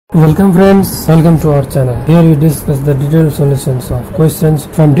Welcome friends, welcome to our channel. Here we discuss the detailed solutions of questions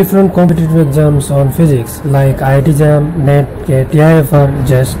from different competitive exams on physics like IIT JAM, NET, GATE, TIFR,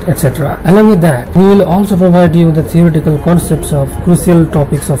 JEST, etc. Along with that, we will also provide you the theoretical concepts of crucial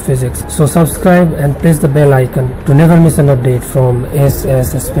topics of physics. So subscribe and press the bell icon to never miss an update from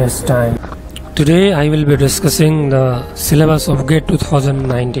SS Space Time. Today I will be discussing the syllabus of GATE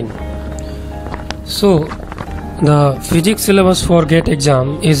 2019. So the physics syllabus for GATE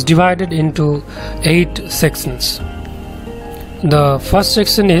exam is divided into 8 sections. The first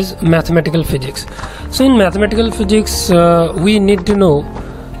section is mathematical physics. So in mathematical physics we need to know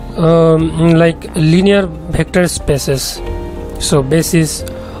like linear vector spaces, so basis,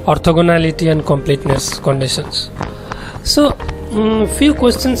 orthogonality and completeness conditions. So few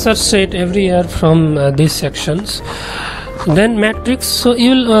questions are set every year from these sections. Then matrix, so you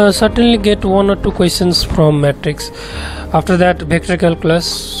will certainly get 1 or 2 questions from matrix. After that, vector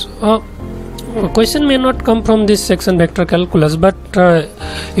calculus. Question may not come from this section, vector calculus, but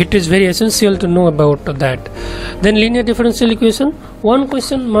it is very essential to know about that. Then linear differential equation, 1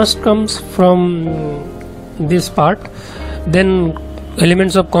 question must comes from this part. Then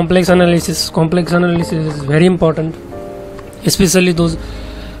elements of complex analysis. Complex analysis is very important, especially those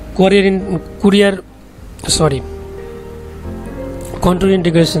contour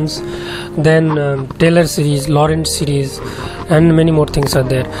integrations, then Taylor series, Lorentz series, and many more things are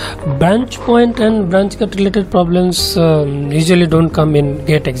there. Branch point and branch cut related problems usually don't come in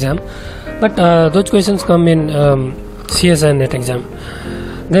GATE exam, but those questions come in CS and NET exam.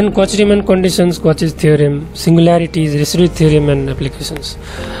 Then Cauchy-Riemann conditions, Cauchy's theorem, singularities, residue theorem and applications.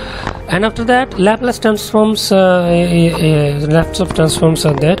 And after that, Laplace transforms, Laplace transforms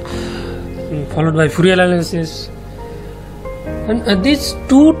are there, followed by Fourier analysis. And these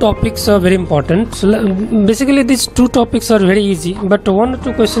 2 topics are very important. So basically these 2 topics are very easy, but 1 or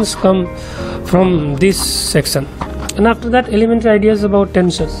 2 questions come from this section. And after that, elementary ideas about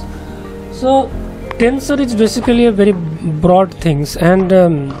tensors. So tensor is basically a very broad things, and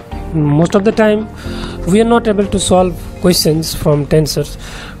most of the time we are not able to solve questions from tensors,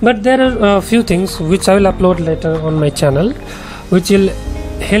 but there are a few things which I will upload later on my channel, which will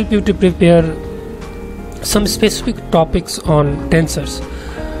help you to prepare some specific topics on tensors.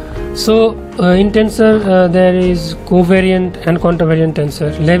 So in tensor there is covariant and contravariant tensor,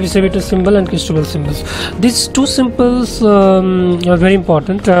 Levi-Civita symbol and Cristobal symbols. These 2 symbols are very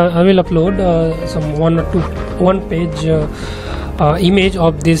important. I will upload some 1 page image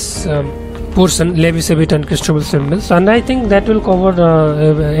of this portion, Levi-Civita and Cristobal symbols, and I think that will cover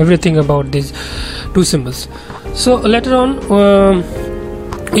everything about these 2 symbols. So later on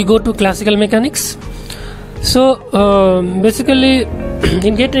we go to classical mechanics. So basically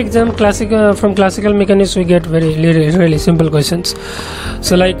in GATE exam, from classical mechanics we get really simple questions.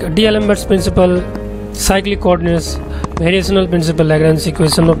 So like D'Alembert's principle, cyclic coordinates, variational principle, Lagrange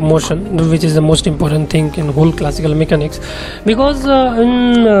equation of motion, which is the most important thing in whole classical mechanics, because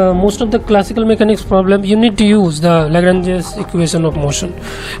in most of the classical mechanics problem you need to use the Lagrange's equation of motion.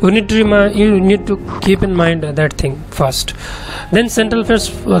 You need to keep in mind that thing first. Then central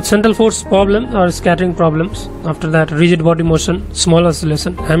force problem or scattering problems. After that, rigid body motion, small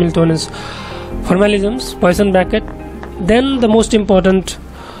oscillation, Hamiltonian's formalisms, Poisson bracket. Then the most important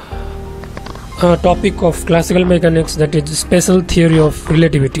topic of classical mechanics, that is special theory of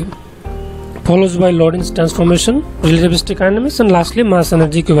relativity, followed by Lorentz transformation, relativistic dynamics, and lastly mass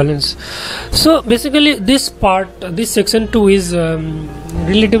energy equivalence. So basically this section 2 is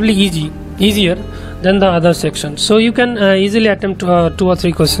relatively easier than the other section, so you can easily attempt 2 or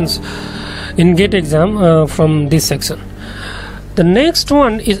 3 questions in GATE exam from this section. The next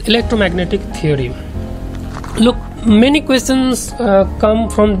one is electromagnetic theory. Look, many questions come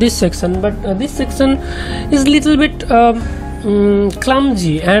from this section, but this section is little bit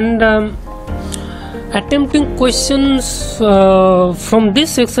clumsy, and attempting questions from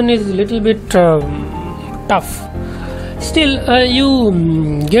this section is little bit tough. Still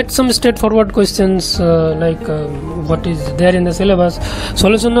you get some straightforward questions like what is there in the syllabus,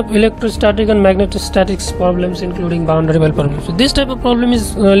 solution of electrostatic and magnetostatics problems including boundary well problems. So this type of problem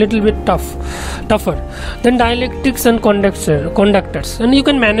is a little bit tougher. Then dielectrics and conductors, and you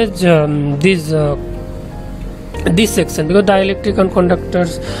can manage this section because dielectric and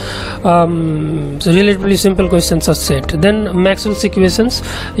conductors, so relatively simple questions are set. Then Maxwell's equations,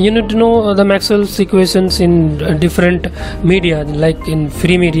 you need to know the Maxwell's equations in different media, like in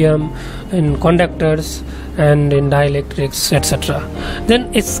free medium, in conductors, and in dielectrics, etc. Then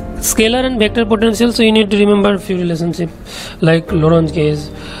it's scalar and vector potential, so you need to remember a few relationships like Lorentz gauge,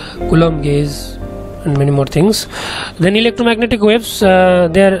 Coulomb gauge, and many more things. Then electromagnetic waves,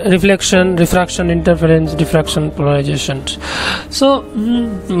 their reflection, refraction, interference, diffraction, polarization. So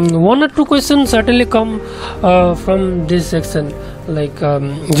one or two questions certainly come from this section, like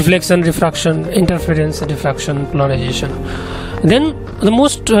reflection, refraction, interference, diffraction, polarization. Then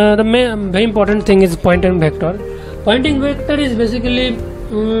the very important thing is pointing vector. Pointing vector is basically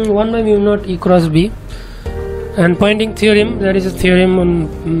 1 by mu naught E cross B, and pointing theorem, there is a theorem on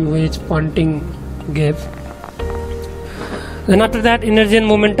which Poynting gave. Then after that, energy and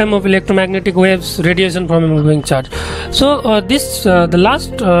momentum of electromagnetic waves, radiation from a moving charge. So the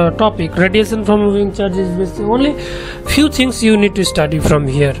last topic, radiation from a moving charge, is basically only few things you need to study from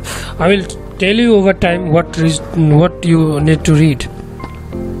here. I will tell you over time what you need to read.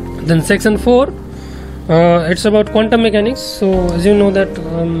 Then section 4, it's about quantum mechanics. So as you know that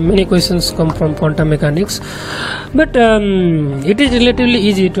many questions come from quantum mechanics, but it is relatively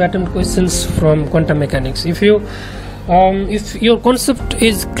easy to attempt questions from quantum mechanics. If your concept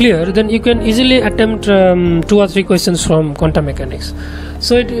is clear, then you can easily attempt 2 or 3 questions from quantum mechanics.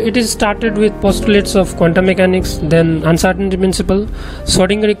 So it is started with postulates of quantum mechanics, then uncertainty principle,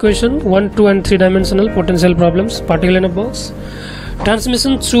 Schrodinger equation, 1, 2 and 3 dimensional potential problems, particle in a box,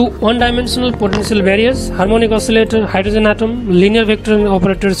 transmission through one-dimensional potential barriers, harmonic oscillator, hydrogen atom, linear vector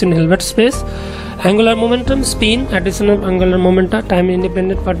operators in Hilbert space, angular momentum, spin, addition of angular momenta,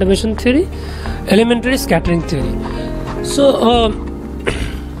 time-independent perturbation theory, elementary scattering theory. So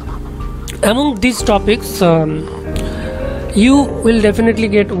among these topics, you will definitely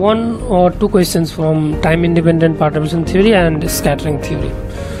get 1 or 2 questions from time-independent perturbation theory and scattering theory,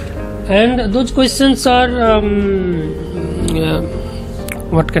 and those questions are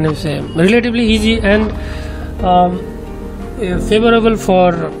what can I say, relatively easy and favorable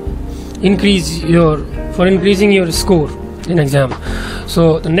for increasing your score in exam.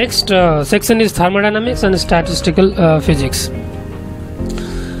 So the next section is thermodynamics and statistical physics.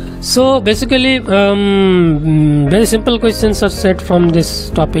 So basically very simple questions are set from this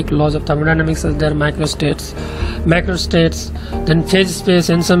topic. Laws of thermodynamics are there, microstates, macrostates, then phase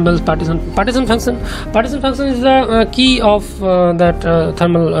space, ensembles, partition function. Partition function is the key of that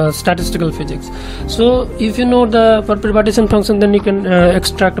thermal statistical physics. So if you know the partition function, then you can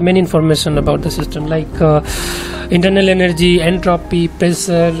extract many information about the system, like internal energy, entropy,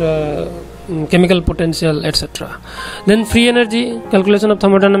 pressure, chemical potential, etc. Then free energy, calculation of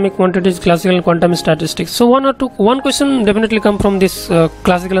thermodynamic quantities, classical and quantum statistics. So one question definitely come from this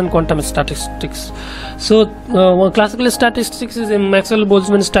classical and quantum statistics. So classical statistics is a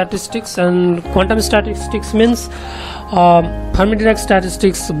Maxwell-Boltzmann statistics, and quantum statistics means Fermi-Dirac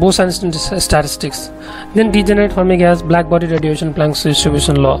statistics, Bose-Einstein statistics. Then degenerate Fermi gas, black body radiation, Planck's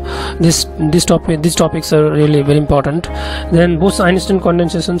distribution law. These topics are really very important. Then Bose-Einstein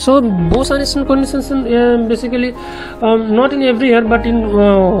condensation. So Bose-Einstein condensation basically not in every year, but in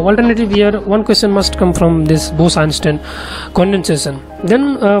alternative year, one question must come from this Bose-Einstein condensation.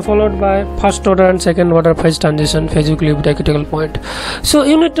 Then followed by first order and second order phase transition, phase equilibrium, critical point. So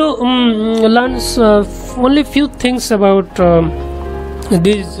you need to learn only few things about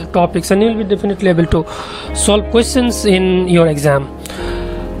these topics, and you will be definitely able to solve questions in your exam.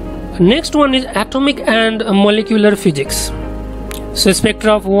 Next one is atomic and molecular physics. So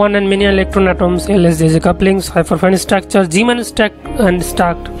spectra of one and many electron atoms, LSD couplings, hyperfine structure, Zeeman stack and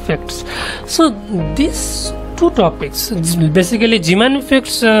stacked effects. So these 2 topics, basically Zeeman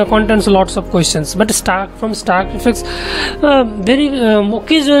effects contains lots of questions, but stacked effects very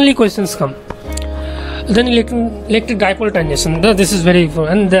occasionally questions come. Then electric dipole tangent, this is very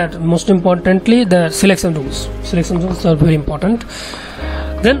important, and that most importantly the selection rules are very important.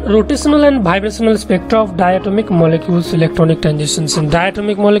 Then rotational and vibrational spectra of diatomic molecules, electronic transitions in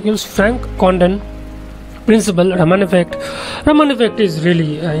diatomic molecules, Frank Condon principle, Raman effect. Raman effect is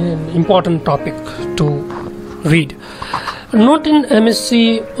really an important topic to read, not in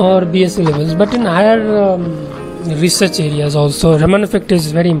MSc or BSc levels, but in higher research areas also. Raman effect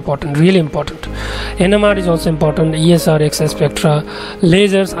is very important, really important. NMR is also important, ESR, X spectra,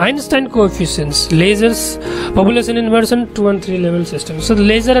 lasers, Einstein coefficients, lasers, population inversion, 2 and 3 level systems. So the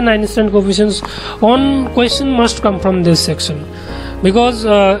laser and Einstein coefficients, one question must come from this section, because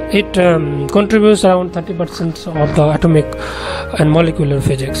it contributes around 30% of the atomic and molecular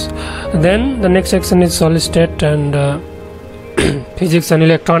physics. Then the next section is solid state and physics and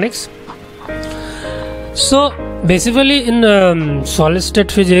electronics. So basically in solid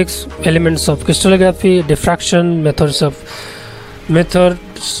state physics, elements of crystallography, diffraction, methods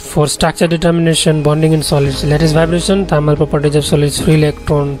for structure determination, bonding in solids, lattice vibration, thermal properties of solids, free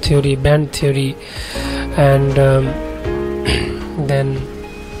electron theory, band theory, and then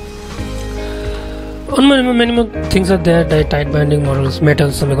Many more things are there, tight binding models, metal,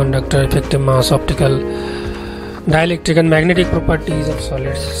 semiconductor, effective mass, optical, dielectric and magnetic properties of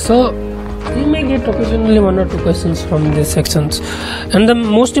solids. So you may get occasionally 1 or 2 questions from these sections. And the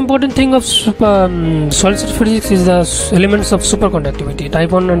most important thing of solid state physics is the elements of superconductivity,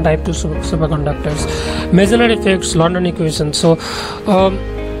 type 1 and type 2 superconductors, Meissner effects, London equations. So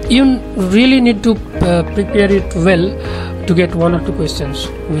you really need to prepare it well to get 1 or 2 questions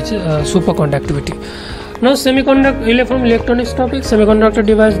which is superconductivity. Now semiconductor from electronics topic, semiconductor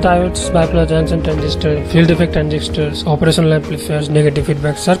device, diodes, bipolar junction transistor, field effect transistors, operational amplifiers, negative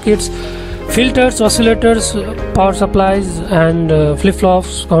feedback circuits, filters, oscillators, power supplies and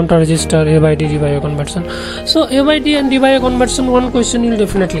flip-flops, counter resistor, A by D, D by A conversion. So A by D and D by A conversion, 1 question you will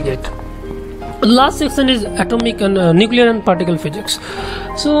definitely get. Last section is atomic and nuclear and particle physics.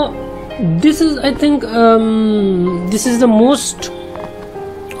 So this is, I think, this is the most,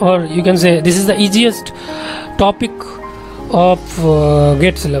 or you can say this is the easiest topic of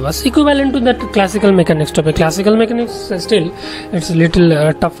GATE syllabus, equivalent to that classical mechanics topic. Classical mechanics still it's a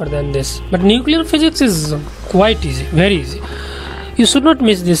little tougher than this, but nuclear physics is quite easy, very easy. You should not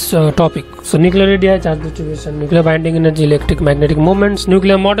miss this topic. So nuclear radii, charge distribution, nuclear binding energy, electric magnetic moments,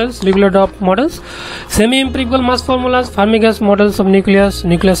 nuclear models, nuclear dot models, semi-empirical mass formulas, Fermi gas models of nucleus,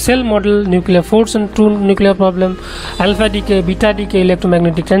 nuclear cell model, nuclear force and true nuclear problem, alpha decay, beta decay,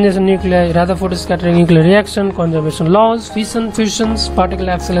 electromagnetic changes in nuclei, Rutherford scattering, nuclear reaction, conservation laws, fission, fusions, particle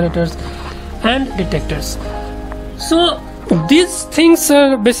accelerators and detectors. So these things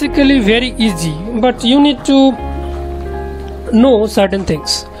are basically very easy, but you need to know certain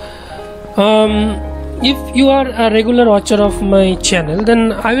things. If you are a regular watcher of my channel,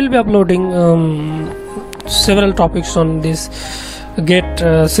 then I will be uploading several topics on this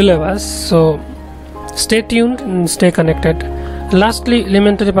GATE syllabus, so stay tuned and stay connected. Lastly,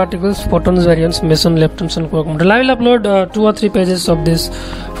 elementary particles, photons, baryons, meson, leptons and quark model. I will upload 2 or 3 pages of this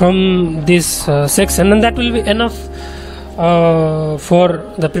from this section, and that will be enough for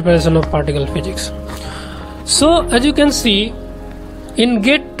the preparation of particle physics. So as you can see, in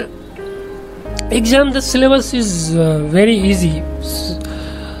GATE exam the syllabus is very easy,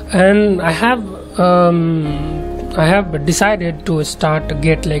 and I have decided to start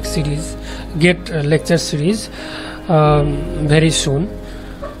GATE lecture series very soon.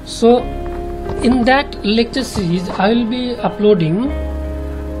 So in that lecture series I will be uploading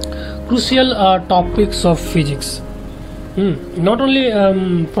crucial topics of physics. Not only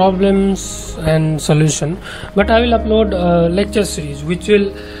problems and solution, but I will upload lecture series which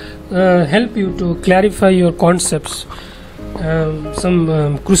will help you to clarify your concepts,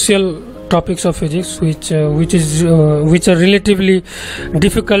 some crucial topics of physics which are relatively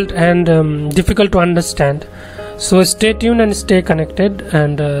difficult and difficult to understand. So stay tuned and stay connected,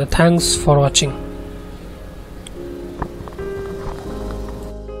 and thanks for watching.